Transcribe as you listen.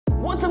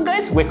what's up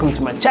guys? Welcome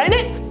to my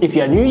channel. If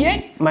you are new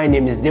here, my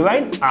name is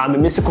Divine. I'm a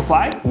musical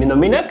fight,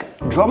 minominak,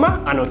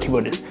 drummer and a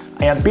keyboardist.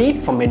 I have been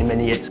for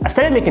many years. I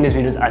started making these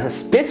videos as a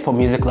space for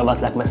music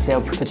lovers like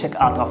myself to check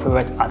out our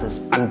favorite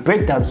artists and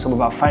break down some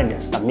of our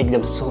findings that make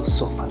them so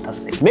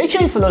fantastic. Make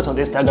sure you follow us on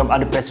Instagram at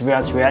the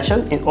Perseverance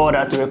Reaction in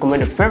order to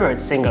recommend your favorite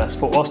singers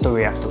for us to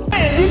react to.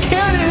 Hey, you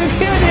killed it, you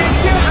killed it,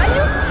 you killed it. Are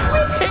you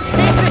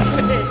freaking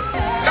kidding me?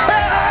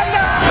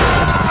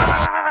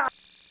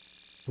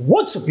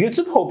 What's up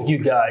YouTube? Hope you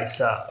guys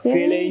are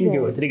feeling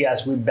good. Today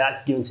guys, we're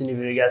back giving to new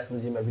video guys,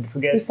 listening to my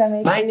beautiful guests.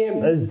 My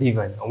name is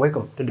Divine and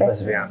welcome to the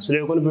Perseverance.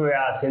 Today we're going to be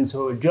reacting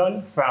to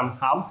John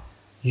Farnham,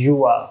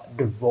 You Are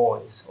The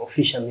Voice,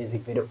 official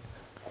music video.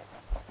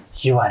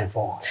 You Are The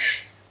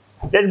Voice.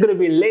 That's going to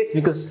be late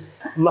because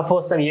my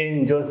first time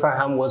hearing John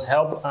Farnham was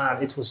Help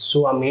and it was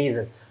so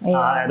amazing.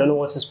 I don't know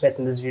what to expect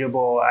in this video,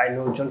 but I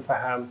know John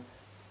Farnham's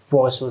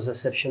voice was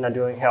exceptional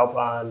during Help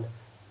and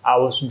I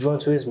was drawn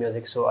to his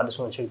music, so I just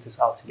want to check this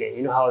out again.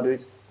 You know how I do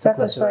it? Let's get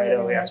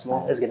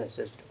into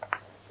this video.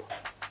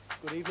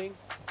 Good evening.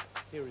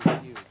 Here is the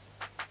news.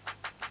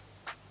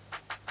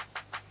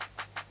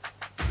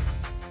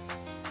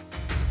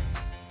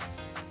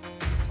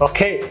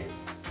 Okay.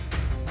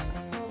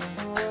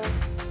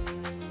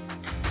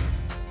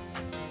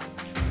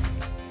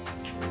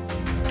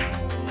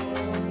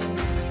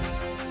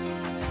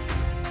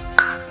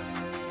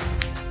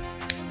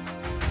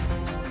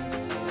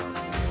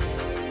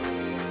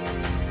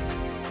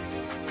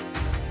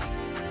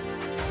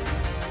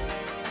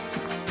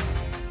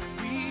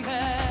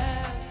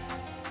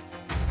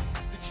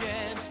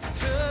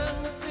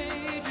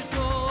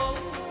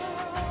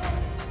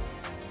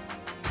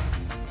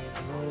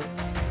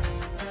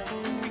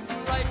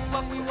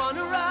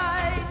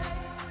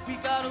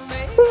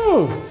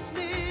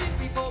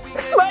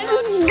 Smile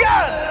is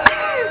gone!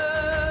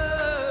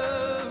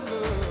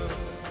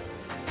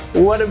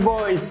 What a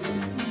voice!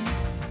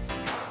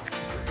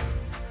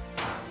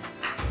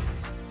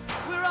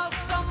 We're all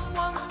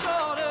someone's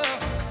daughter.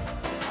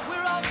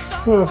 We're all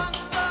someone's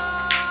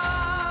son.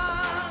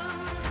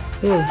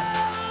 Look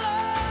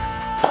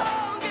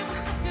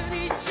at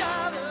each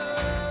other.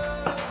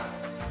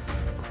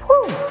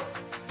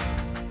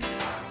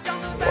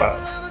 Wow.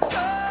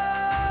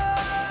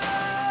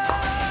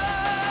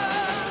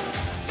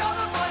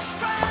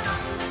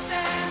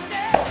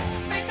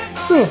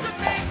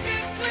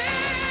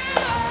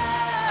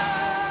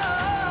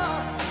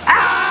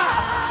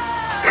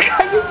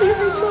 Can you hear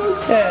me so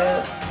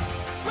bad?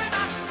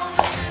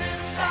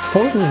 This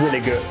voice is really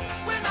good.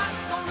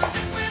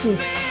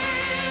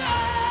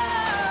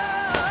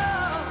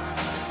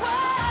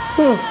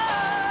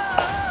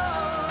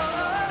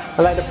 I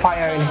like the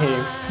fire in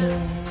here.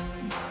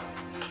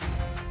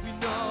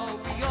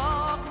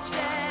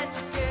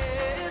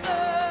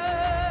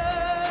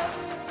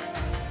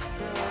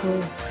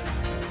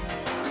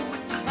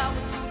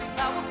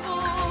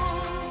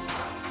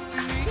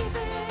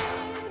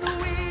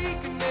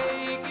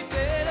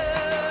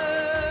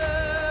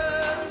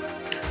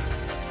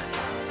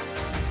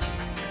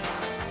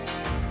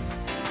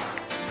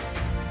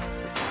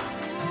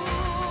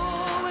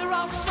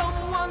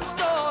 Someone's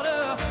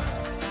daughter,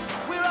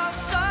 we're all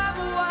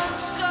someone's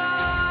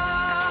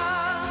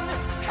son.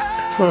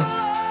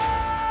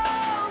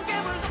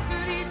 Give a look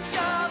at each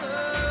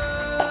other.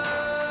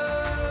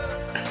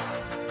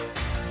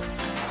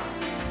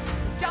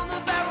 Down the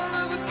barrel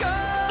of a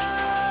gun.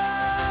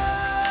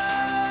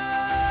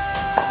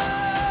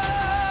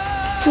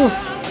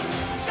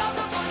 Got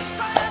the voice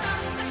trying to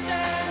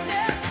understand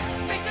it.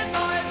 Make the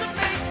noise and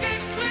make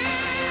it clear.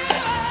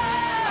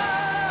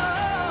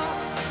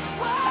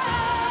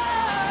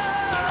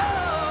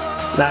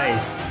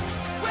 Nice.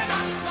 We're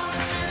not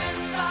gonna sit in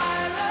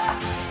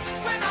silence.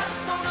 We're not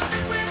gonna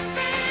live with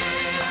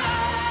fear.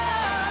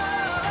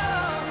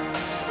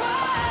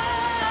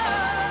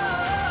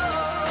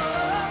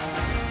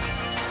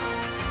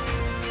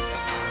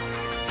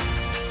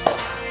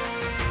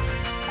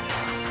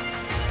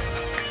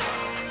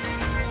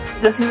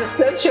 This is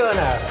exceptional.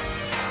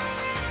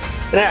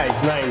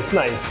 Nice.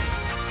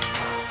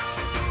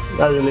 That's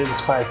a little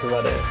spice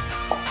over there.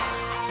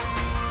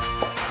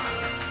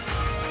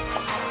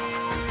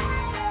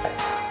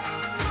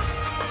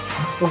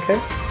 Okay.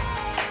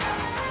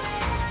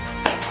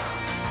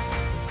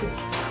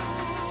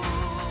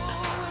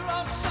 We're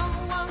all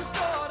someone's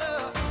daughter.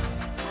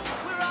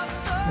 We're all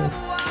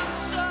someone's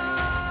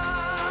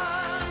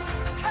son.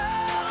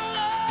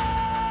 Hello,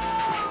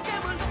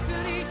 give a look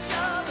at each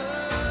other.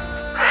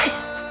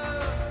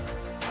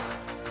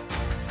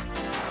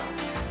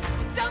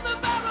 Down the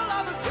barrel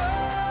of a gun.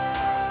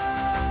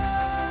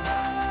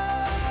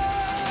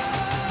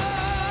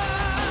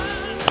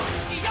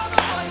 You're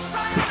the voice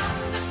trying to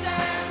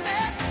understand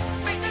it.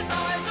 Make the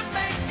noise and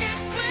make it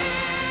clear.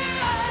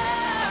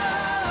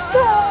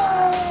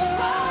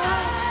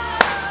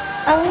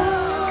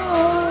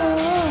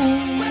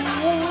 We're not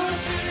gonna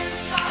sit in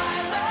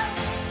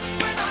silence.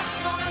 We're not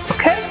gonna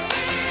Okay. live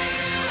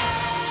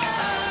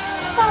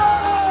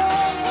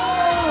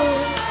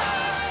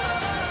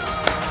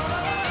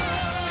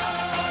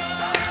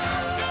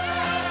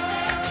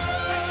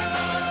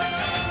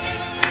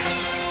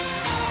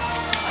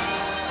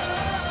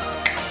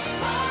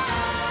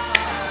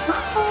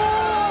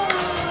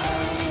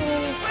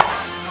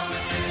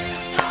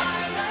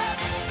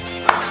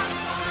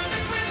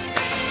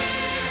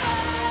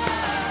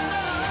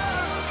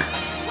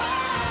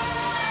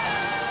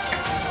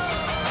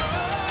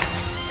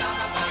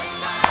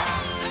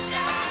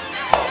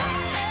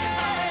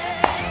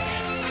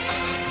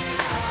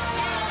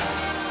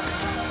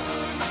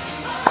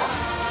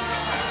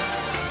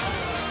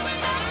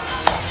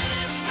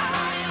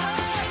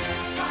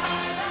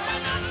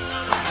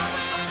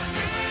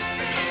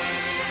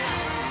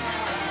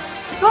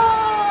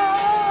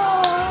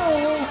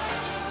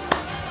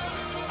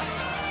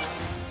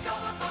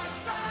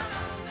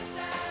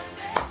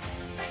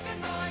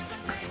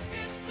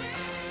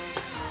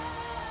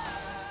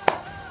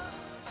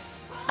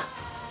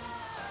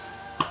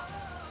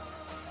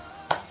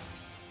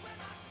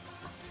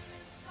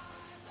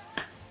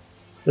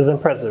It's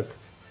impressive.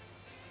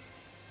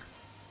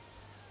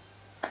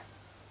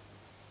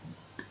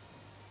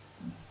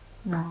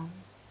 No.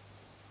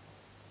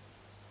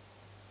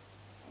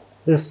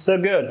 This is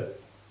so good.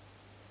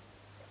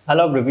 I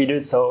love the video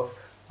itself.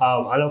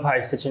 I love how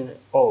it's teaching.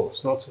 Oh,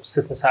 it's not to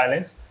sit in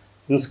silence.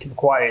 Just keep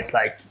quiet. It's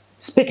like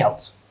speak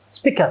out.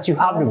 Speak out. You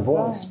have your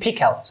voice.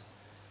 Speak out.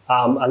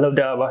 I love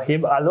that about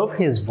him. I love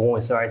his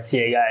voice right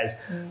here, guys.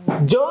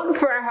 John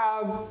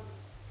Farnham,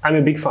 I'm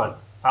a big fan.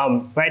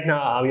 Right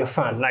now, I'm your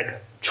fan, like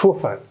true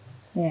fan.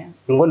 Yeah.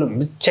 I'm going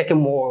to be checking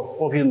more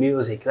of your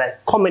music.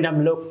 Like comment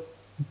down below.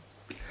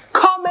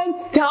 Comment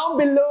down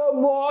below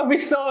more of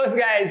his songs,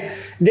 guys.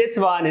 This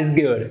man is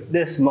good.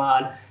 This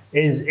man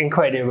is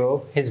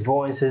incredible. His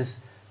voice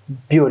is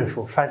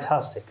beautiful,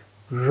 fantastic,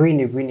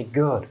 really, really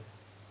good.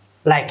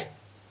 Like,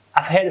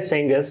 I've heard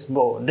singers,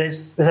 but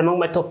this is among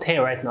my top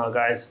 10 right now,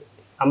 guys.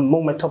 I'm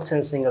among my top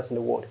 10 singers in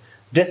the world.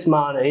 This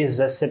man is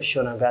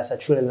exceptional, guys. I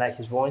truly like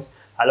his voice.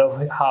 I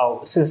love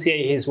how sincere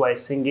he is while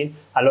he's singing.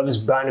 I love his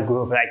band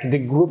group, like the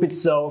group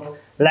itself.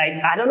 Like,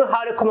 I don't know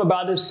how they come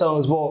about these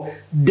songs, but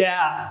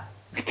they're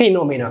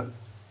phenomenal.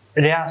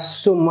 They are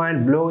so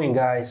mind-blowing,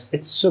 guys.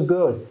 It's so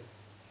good.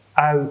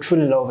 I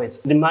truly love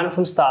it. The man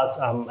from starts,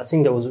 I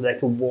think there was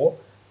like a war,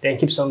 then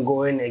keeps on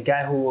going. A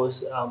guy who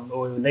was,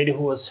 or a lady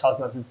who was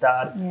shouting at his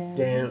dad,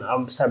 then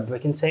started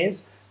breaking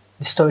chains.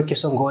 The story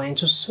keeps on going.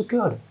 It was so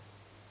good.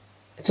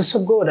 It was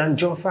so good. And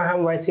John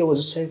Farnham right here was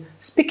just saying,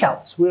 speak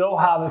out. We all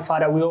have a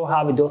father, we all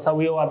have a daughter,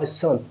 we all have a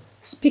son.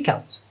 Speak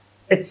out.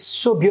 It's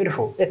so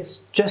beautiful.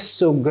 It's just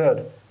so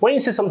good. When you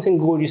say something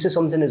good, you say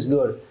something is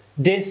good.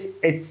 This,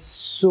 it's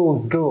so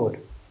good.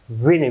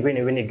 Really,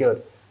 really, really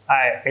good.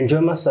 I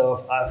enjoy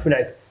myself. I feel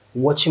like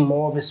watching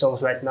more of his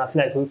songs right now. I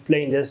feel like we're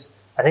playing this.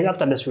 I think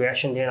after this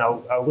reaction, then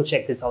I'll go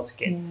check it out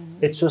again.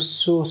 It was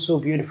so, so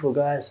beautiful,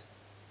 guys.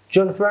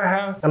 John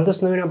Farnham, I'm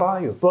just knowing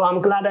about you. But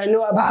I'm glad I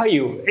know about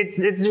you. It's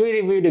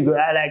really, really good.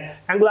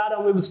 I'm glad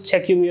I'm able to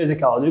check your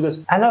music out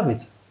because I love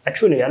it. I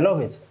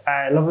love it.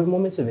 I love the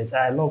moments of it.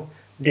 I love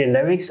the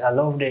lyrics. I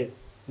love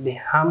the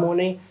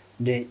harmony,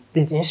 the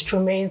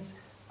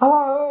instruments.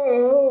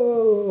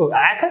 Oh,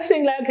 I can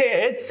sing like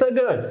it. It's so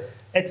good.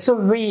 It's so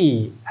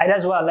real.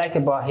 That's what I like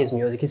about his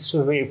music. It's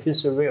so real. It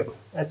feels so real.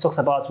 It talks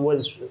about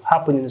what's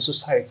happening in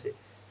society.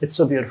 It's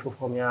so beautiful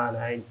for me, and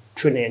I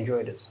truly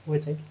enjoy this.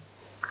 What do you think?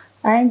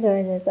 I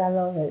enjoyed it. I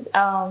love it.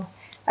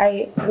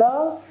 I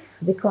love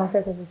the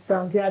concept of the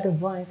song. You are the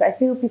voice. I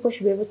feel people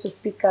should be able to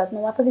speak out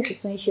no matter the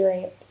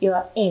situation you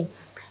are in.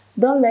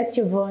 Don't let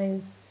your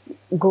voice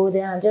go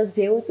down. Just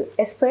be able to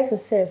express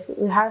yourself.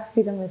 We have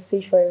freedom of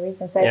speech for a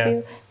reason. So I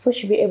feel people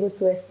should be able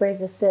to express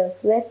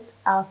themselves. Let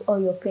out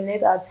all your pain.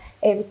 Let out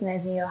everything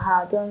that's in your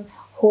heart. Don't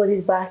hold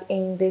it back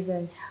in based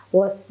on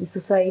what the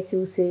society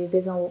will say,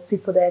 based on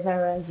people that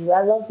are around you.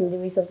 I love the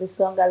lyrics of the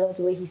song. I love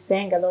the way he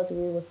sang. I love the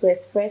way he was so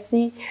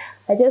expressive.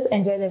 I just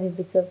enjoyed every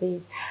bit of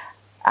it.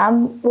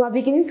 We're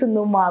beginning to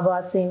know more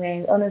about him,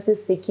 and honestly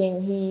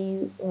speaking,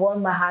 he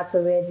won my heart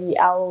already.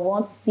 I will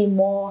want to see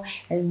more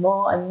and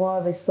more and more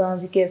of his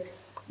songs because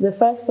the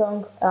first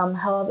song,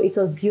 however, it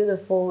was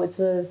beautiful, it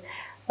was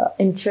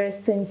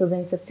interesting, it was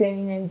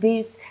entertaining, and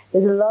there's a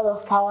lot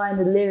of power in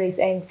the lyrics,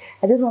 and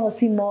I just want to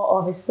see more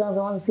of his songs.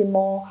 I want to see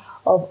more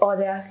of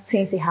other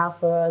things he has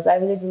for us. I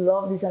really do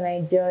love this, and I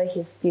enjoy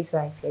his piece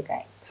right here,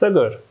 guys. So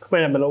good.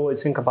 Comment down below what you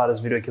think about this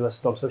video. Give us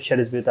a thumbs up. Share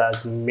this video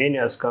as many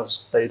as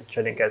possible.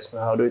 Telling guys know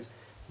how to do it.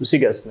 We'll see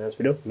you guys in the next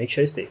video. Make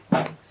sure you stay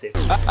safe.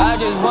 I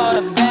just want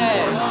a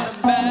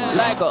bag,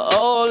 like an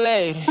old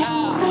lady.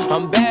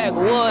 I'm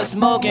backwoods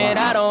smoking,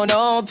 I don't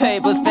own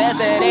papers, past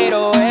that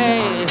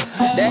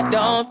 808. That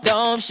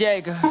don't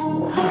shake her.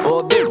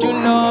 Oh, bitch, you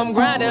know I'm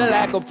grinding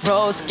like a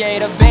pro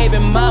skater. Baby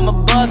mama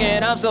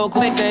bugging, I'm so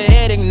quick to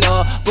hit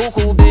ignore.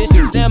 Buku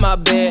bitches in my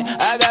bed,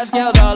 I got scales all